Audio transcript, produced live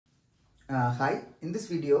Hi, in this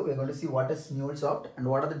video we are going to see what is MuleSoft and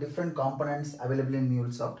what are the different components available in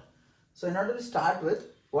MuleSoft. So in order to start with,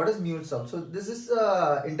 what is MuleSoft? So this is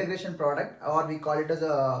a integration product, or we call it as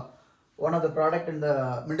one of the product in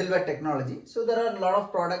the middleware technology. So there are a lot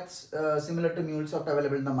of products similar to MuleSoft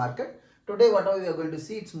available in the market. Today whatever we are going to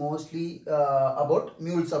see, it's mostly about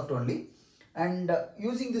MuleSoft only. And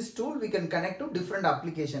using this tool we can connect to different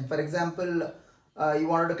applications. For example, you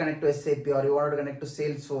wanted to connect to SAP, or you wanted to connect to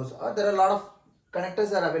Salesforce, or there are a lot of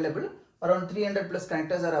connectors are available. Around 300 plus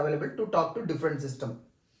connectors are available to talk to different systems.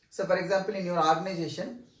 So for example, in your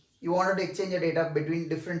organization, you wanted to exchange your data between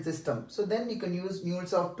different systems. So then you can use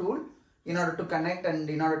MuleSoft tool in order to connect and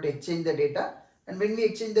in order to exchange the data. And when we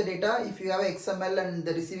exchange the data, if you have XML and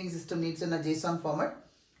the receiving system needs in a JSON format,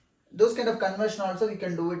 those kind of conversion also we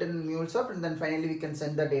can do it in MuleSoft, and then finally we can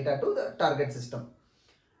send the data to the target system.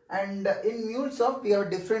 And in MuleSoft we have a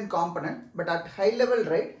different component, but at high level,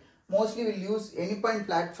 right, mostly we'll use Anypoint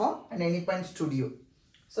platform and Anypoint Studio.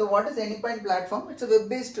 So what is Anypoint platform? It's a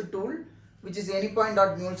web-based tool which is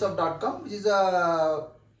anypoint.mulesoft.com, which is a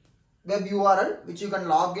web URL which you can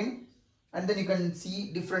log in and then you can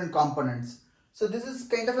see different components. So this is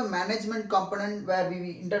kind of a management component where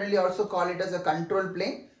we internally also call it as a control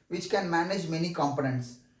plane which can manage many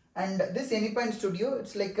components. And this Anypoint Studio,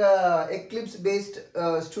 it's like a Eclipse based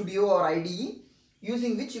studio or IDE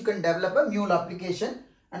using which you can develop a Mule application,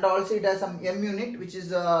 and also it has some MUnit, which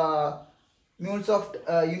is a MuleSoft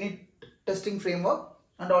unit testing framework,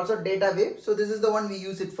 and also data wave. So this is the one we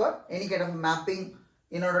use it for any kind of mapping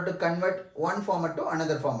in order to convert one format to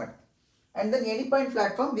another format. And then Anypoint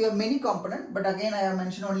platform, we have many components, but again I have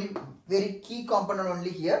mentioned only very key component only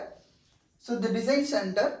here. So the design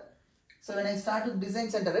center. So when I start with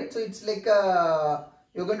design center, right, so it's like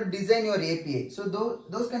you're going to design your API. So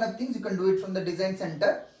those kind of things you can do it from the design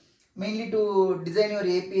center, mainly to design your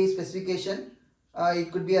API specification.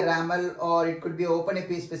 It could be a RAML or it could be an open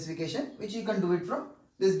API specification, which you can do it from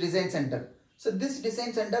this design center. So this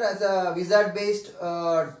design center has a wizard based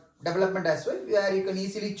development as well, where you can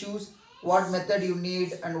easily choose what method you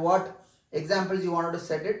need and what examples you wanted to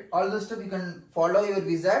set it. All those stuff you can follow your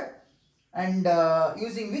wizard, and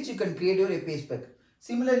using which you can create your API spec.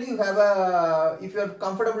 Similarly, you have if you are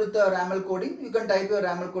comfortable with the RAML coding, you can type your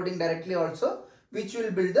RAML coding directly also, which will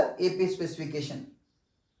build the API specification.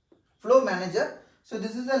 Flow Manager. So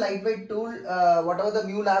this is a lightweight tool. Whatever the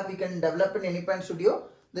Mule app we can develop in Anypoint Studio,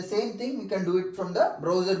 the same thing we can do it from the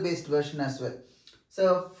browser based version as well.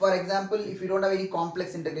 So for example, if you don't have any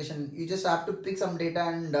complex integration, you just have to pick some data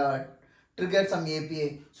and trigger some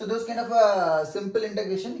API. So those kind of simple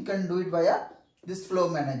integration you can do it via this Flow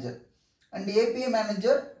Manager. And the API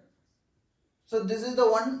Manager, so this is the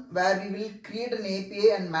one where we will create an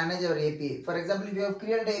API and manage our API. For example, if you have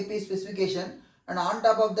created an API specification and on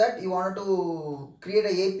top of that you wanted to create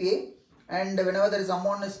an API, and whenever there is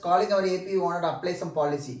someone is calling our API, you wanted to apply some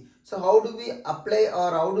policy. So how do we apply,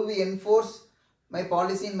 or how do we enforce my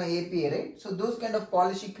policy in my API, right? So those kind of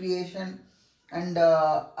policy creation and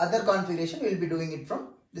other configuration we will be doing it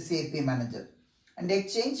from this API Manager. And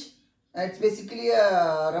Exchange, it's basically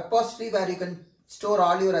a repository where you can store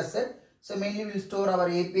all your assets. So mainly we will store our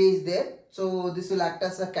APIs there. So this will act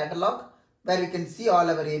as a catalog where we can see all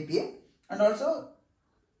our API, and also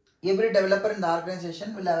every developer in the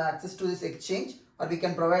organization will have access to this Exchange, or we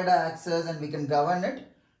can provide access and we can govern it,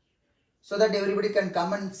 so that everybody can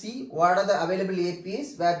come and see what are the available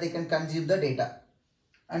APIs where they can consume the data.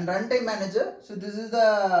 And Runtime Manager, so this is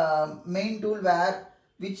the main tool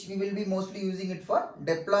which we will be mostly using it for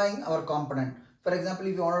deploying our component. For example,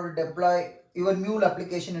 if you wanted to deploy your Mule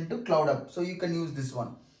application into Cloud Hub, so you can use this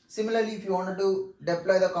one. Similarly, if you wanted to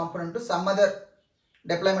deploy the component to some other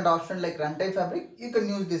deployment option like Runtime Fabric, you can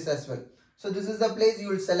use this as well. So this is the place you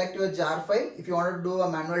will select your jar file if you wanted to do a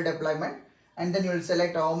manual deployment, and then you will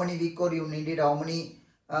select how many vCore you needed, how many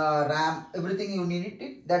RAM, everything you need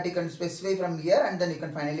it, that you can specify from here, and then you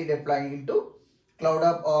can finally deploy it into Cloud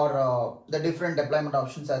Hub, or the different deployment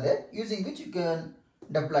options are there using which you can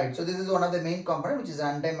deploy it. So this is one of the main component, which is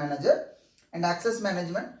Runtime Manager. And Access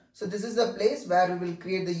Management, so this is the place where we will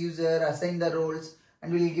create the user, assign the roles,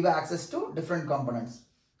 and we will give access to different components.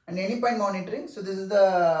 And Anypoint Monitoring, so this is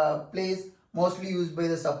the place mostly used by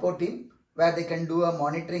the support team, where they can do a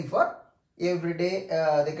monitoring for every day.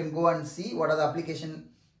 They can go and see what are the application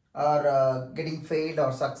are getting failed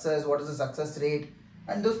or success, what is the success rate,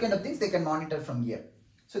 and those kind of things they can monitor from here.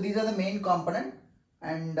 So these are the main component.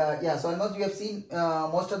 And yeah, so almost we have seen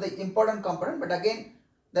most of the important component, but again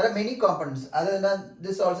there are many components. Other than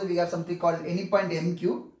this also we have something called Anypoint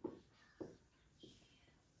MQ.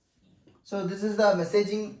 So this is the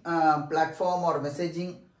messaging platform or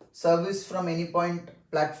messaging service from Anypoint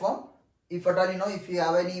platform. If at all, if you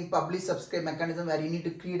have any publish subscribe mechanism where you need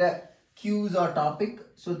to create a queues or topic,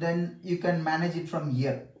 so then you can manage it from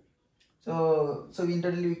here. So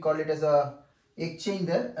internally we call it as a exchange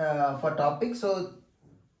there for topics. So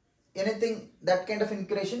anything that kind of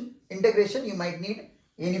integration you might need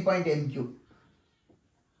Anypoint MQ.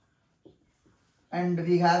 And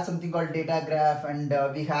we have something called data graph, and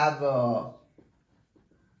we have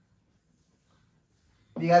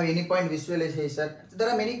Anypoint visualization. There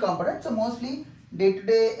are many components. So mostly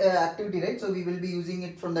day-to-day activity, right? So we will be using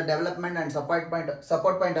it from the development and support point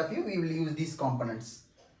of view. We will use these components.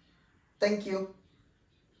 Thank you.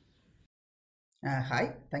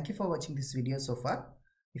 Hi, thank you for watching this video so far.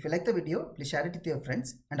 If you like the video, please share it with your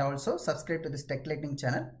friends and also subscribe to this Tech Lightning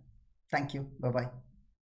channel. Thank you. Bye-bye.